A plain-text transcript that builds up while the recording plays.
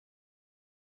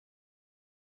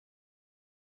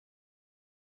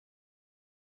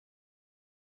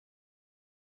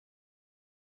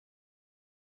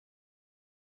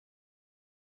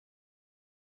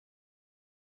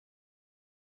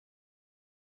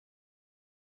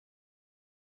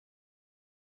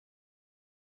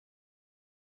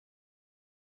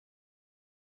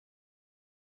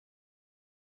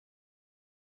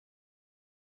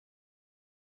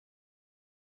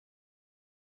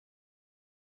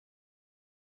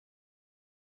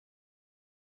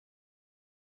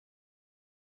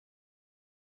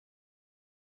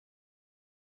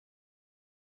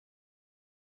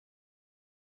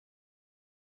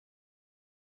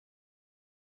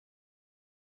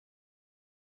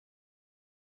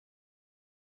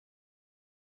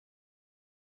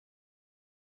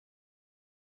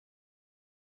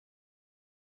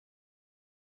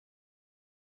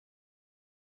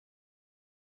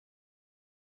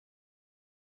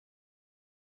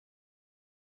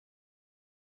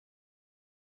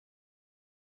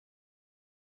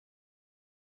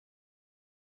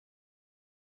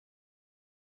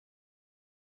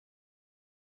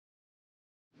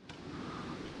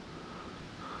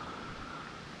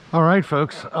All right,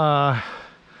 folks,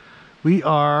 we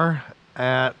are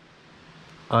at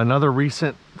another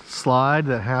recent slide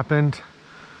that happened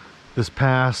this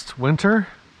past winter.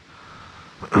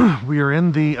 We are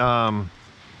in the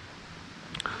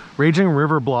Raging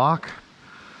River block.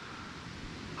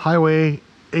 Highway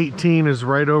 18 is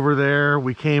right over there.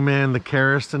 We came in the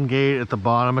Carriston Gate at the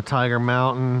bottom of Tiger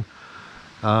Mountain.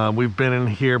 We've been in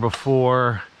here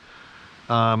before,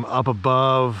 up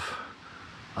above,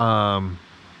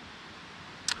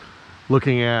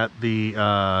 looking at the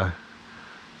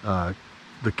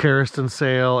Carriston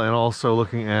sale, and also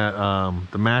looking at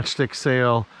the Matchstick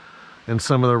sale and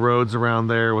some of the roads around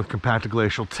there with compacted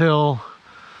glacial till.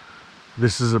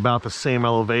 This is about the same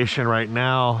elevation right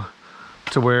now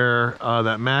to where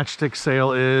that Matchstick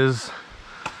sale is.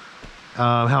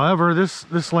 However,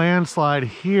 this landslide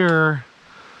here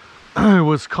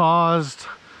was caused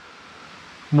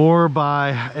more by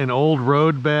an old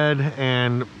road bed,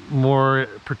 and more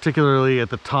particularly at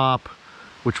the top,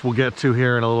 which we'll get to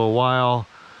here in a little while,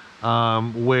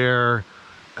 where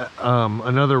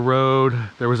another road,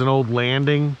 there was an old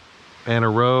landing and a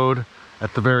road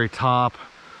at the very top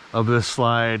of this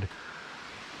slide,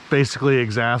 basically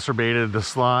exacerbated the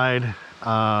slide.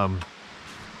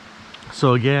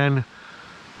 So again,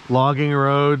 logging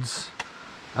roads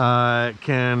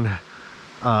can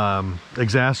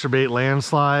exacerbate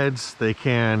landslides. They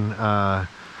can,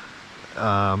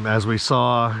 as we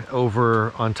saw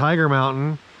over on Tiger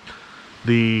Mountain,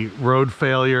 the road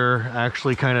failure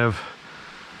actually kind of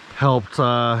helped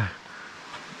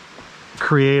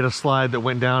create a slide that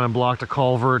went down and blocked a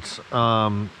culvert,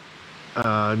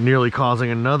 nearly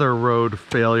causing another road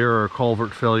failure or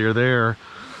culvert failure there.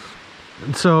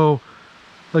 And so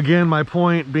again, my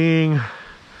point being,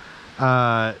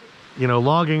 you know,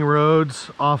 logging roads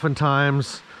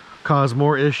oftentimes cause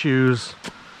more issues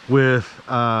with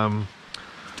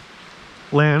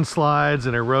landslides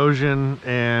and erosion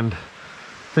and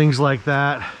things like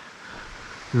that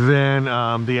than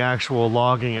the actual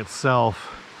logging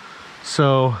itself.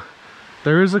 So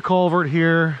there is a culvert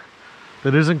here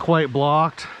that isn't quite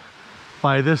blocked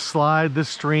by this slide. This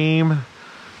stream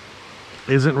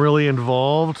isn't really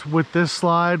involved with this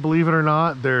slide, believe it or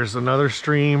not. There's another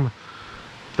stream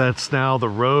that's now the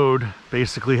road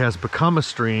basically has become a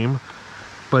stream,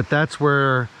 but that's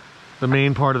where the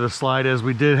main part of the slide is.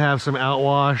 We did have some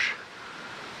outwash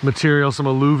material, some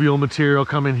alluvial material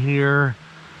coming here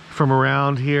from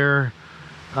around here,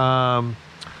 and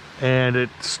it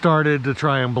started to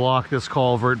try and block this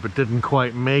culvert but didn't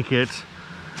quite make it.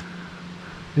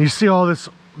 And you see all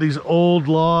these old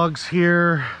logs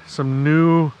here, some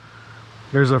new,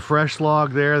 there's a fresh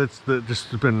log there that's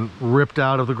just been ripped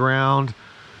out of the ground.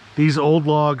 These old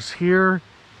logs here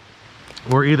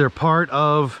were either part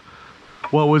of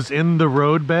what was in the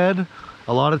road bed.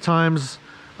 A lot of times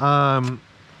road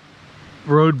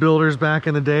builders back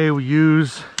in the day would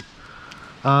use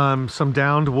some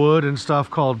downed wood and stuff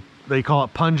called, they call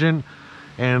it pungent,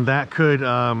 and that could,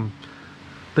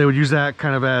 they would use that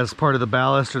kind of as part of the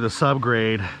ballast or the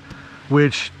subgrade,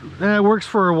 which works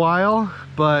for a while,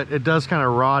 but it does kind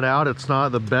of rot out. It's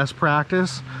not the best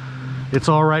practice. It's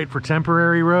all right for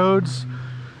temporary roads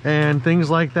and things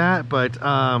like that, but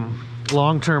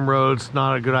long-term roads,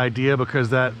 not a good idea, because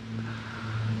that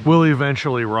will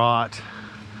eventually rot,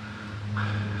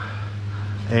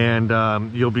 and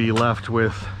you'll be left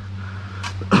with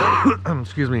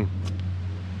excuse me,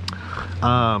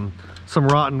 some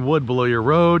rotten wood below your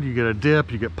road. You get a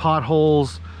dip, you get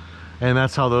potholes, and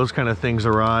that's how those kind of things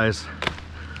arise.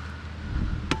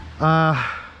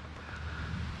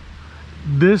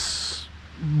 This,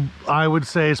 I would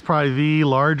say, is probably the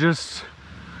largest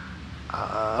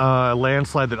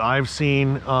landslide that I've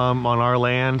seen on our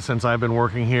land since I've been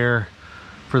working here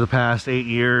for the past 8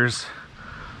 years.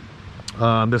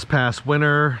 This past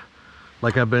winter,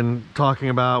 like I've been talking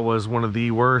about, was one of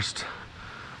the worst,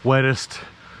 wettest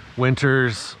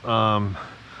winters,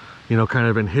 you know, kind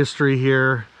of in history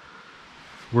here.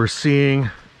 We're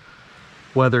seeing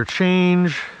weather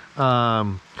change,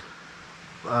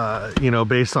 you know,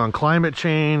 based on climate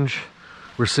change.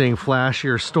 We're seeing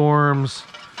flashier storms.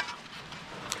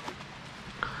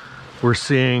 We're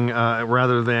seeing,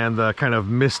 rather than the kind of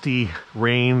misty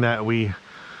rain that we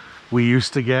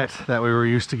used to get, that we were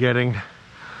used to getting.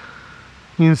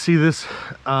 You can see this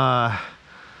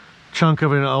chunk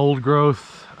of an old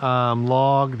growth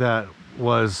log that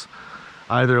was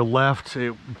either left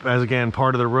as, again,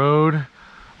 part of the road,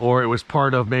 or it was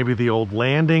part of maybe the old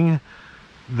landing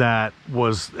that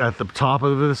was at the top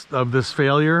of this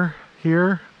failure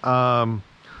here.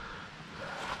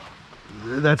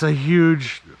 That's a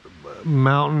huge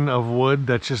mountain of wood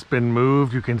that's just been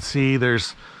moved. You can see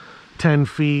there's 10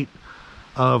 feet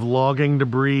of logging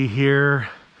debris here.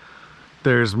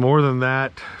 There's more than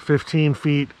that, 15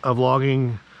 feet of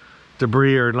logging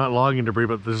debris, or not logging debris,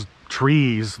 but there's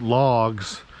trees,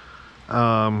 logs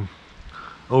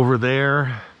over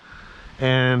there.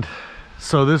 And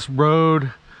so this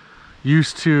road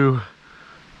used to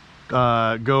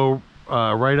go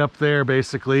right up there,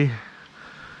 basically.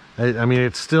 I mean,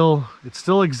 it still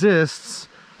exists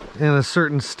in a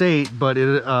certain state, but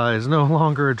it is no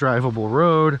longer a drivable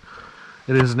road.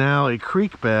 It is now a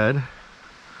creek bed.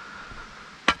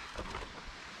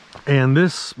 And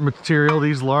this material,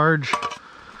 these large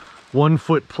 1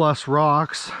 foot plus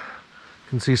rocks, you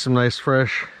can see some nice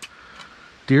fresh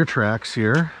deer tracks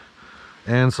here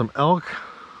and some elk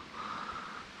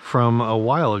from a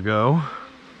while ago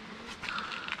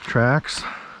tracks.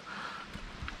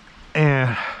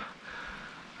 And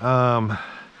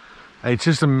it's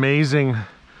just amazing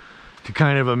to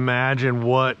kind of imagine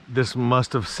what this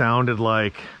must have sounded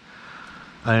like.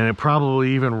 And it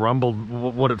probably even rumbled,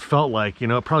 what it felt like, you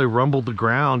know, it probably rumbled the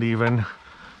ground even.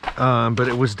 But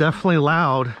it was definitely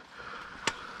loud,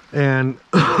 and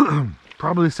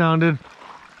probably sounded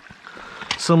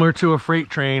similar to a freight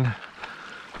train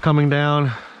coming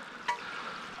down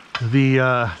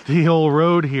the old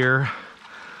road here,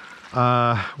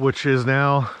 which is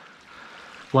now,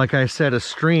 like I said, a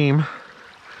stream.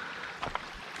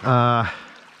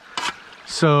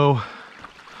 So I'm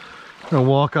gonna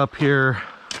walk up here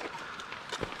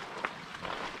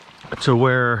to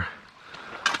where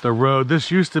the road,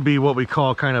 this used to be what we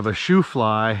call kind of a shoe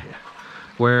fly,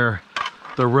 where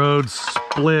the roads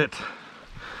split,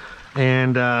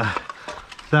 and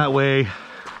that way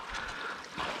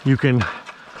you can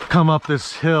come up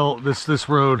this hill. This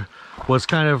road was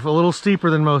kind of a little steeper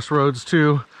than most roads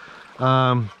too,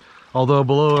 although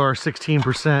below our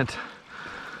 16%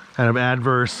 kind of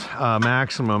adverse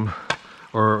maximum,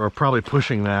 or probably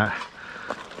pushing that.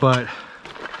 But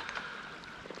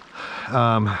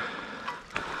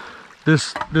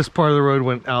this part of the road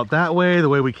went out that way, the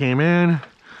way we came in,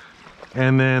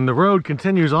 and then the road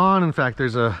continues on. In fact,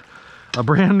 there's a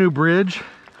brand new bridge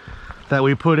that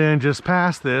we put in just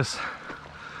past this,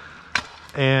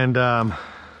 and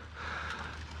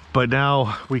but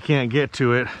now we can't get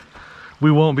to it.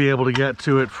 We won't be able to get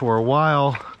to it for a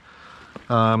while.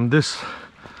 This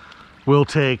will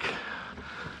take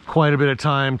quite a bit of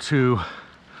time to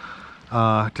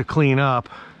clean up.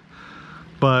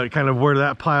 But kind of where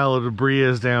that pile of debris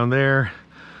is down there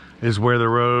is where the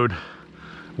road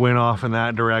went off in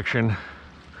that direction.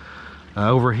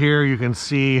 Over here you can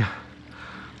see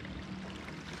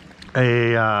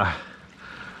a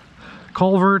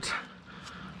culvert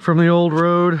from the old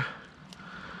road.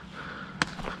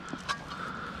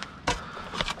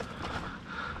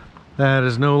 That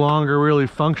is no longer really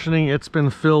functioning. It's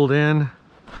been filled in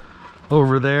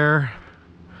over there.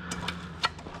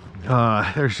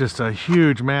 There's just a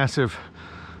huge, massive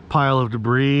pile of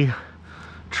debris,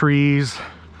 trees,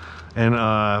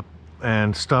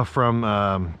 and stuff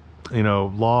from, you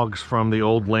know, logs from the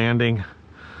old landing.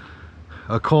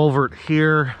 A culvert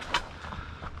here.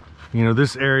 You know,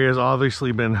 this area has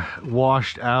obviously been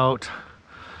washed out,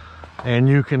 and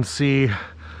you can see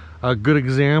a good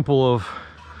example of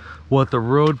what the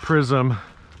road prism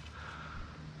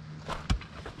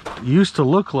used to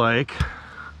look like.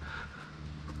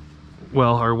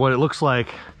 Well, or what it looks like,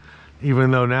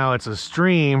 even though now it's a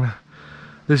stream.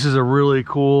 This is a really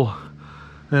cool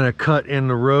and a cut in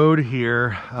the road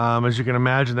here. As you can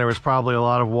imagine, there was probably a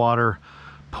lot of water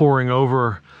pouring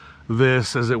over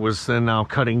this as it was then now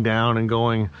cutting down and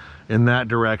going in that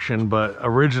direction. But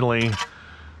originally,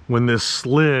 when this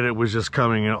slid, it was just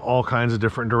coming in all kinds of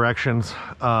different directions.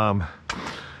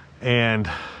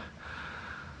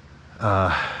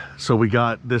 So we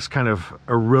got this kind of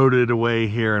eroded away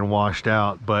here and washed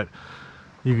out. But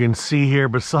you can see here,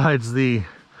 besides the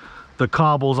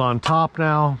cobbles on top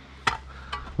now,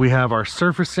 we have our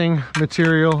surfacing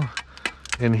material.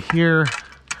 And here,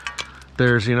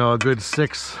 there's, you know, a good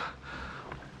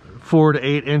 4 to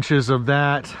 8 inches of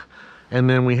that. And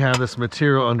then we have this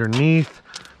material underneath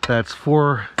that's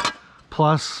 4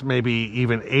 plus, maybe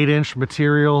even 8-inch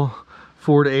material,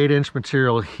 4 to 8-inch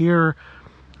material here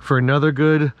for another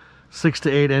good 6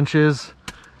 to 8 inches.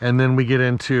 And then we get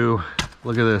into,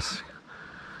 look at this,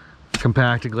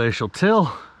 compacted glacial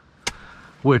till,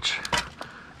 which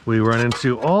we run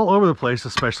into all over the place,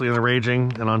 especially in the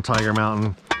Raging and on Tiger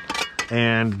Mountain.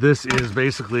 And this is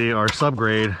basically our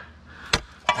subgrade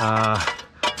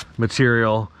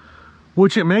material,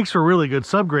 which it makes for really good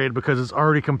subgrade because it's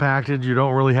already compacted. You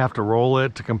don't really have to roll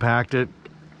it to compact it.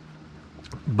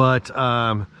 But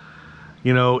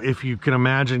you know, if you can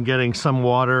imagine getting some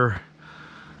water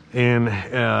in,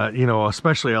 you know,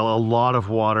 especially a lot of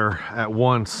water at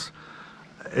once,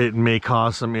 it may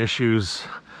cause some issues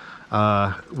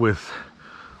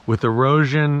with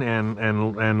erosion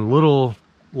and little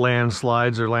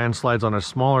landslides, or landslides on a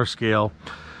smaller scale.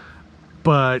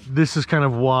 But this is kind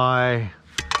of why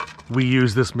we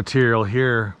use this material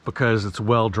here, because it's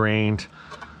well drained,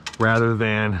 rather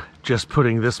than just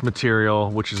putting this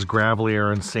material, which is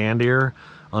gravelier and sandier,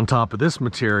 on top of this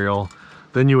material.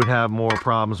 Then you would have more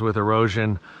problems with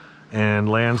erosion and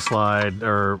landslide,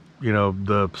 or, you know,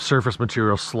 the surface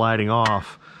material sliding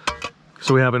off.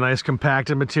 So we have a nice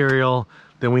compacted material,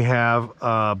 then we have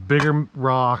a bigger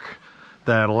rock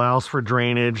that allows for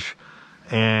drainage,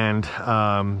 and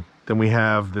then we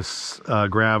have this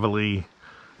gravelly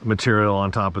material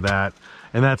on top of that,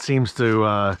 and that seems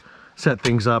to set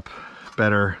things up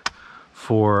better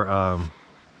for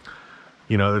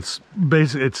you know, it's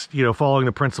basically, it's, you know, following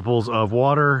the principles of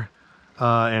water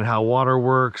and how water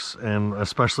works, and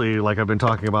especially, like I've been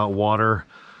talking about, water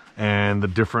and the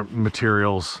different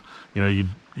materials. You know,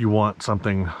 you want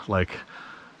something like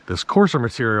this coarser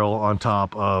material on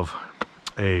top of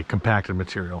a compacted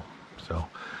material. So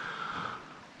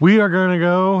we are going to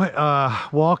go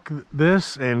walk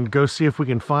this and go see if we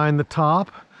can find the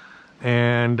top,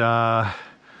 and I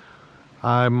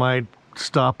might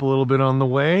stop a little bit on the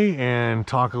way and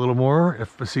talk a little more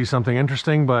if I see something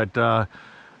interesting. But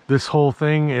this whole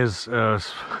thing is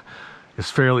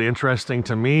fairly interesting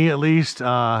to me, at least.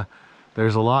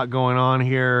 There's a lot going on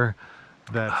here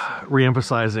that's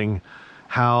re-emphasizing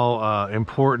how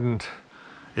important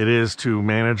it is to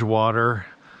manage water,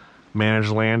 manage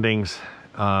landings,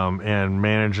 and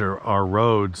manage our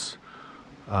roads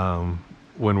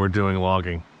when we're doing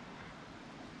logging,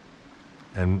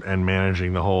 and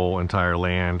managing the whole entire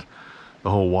land, the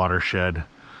whole watershed.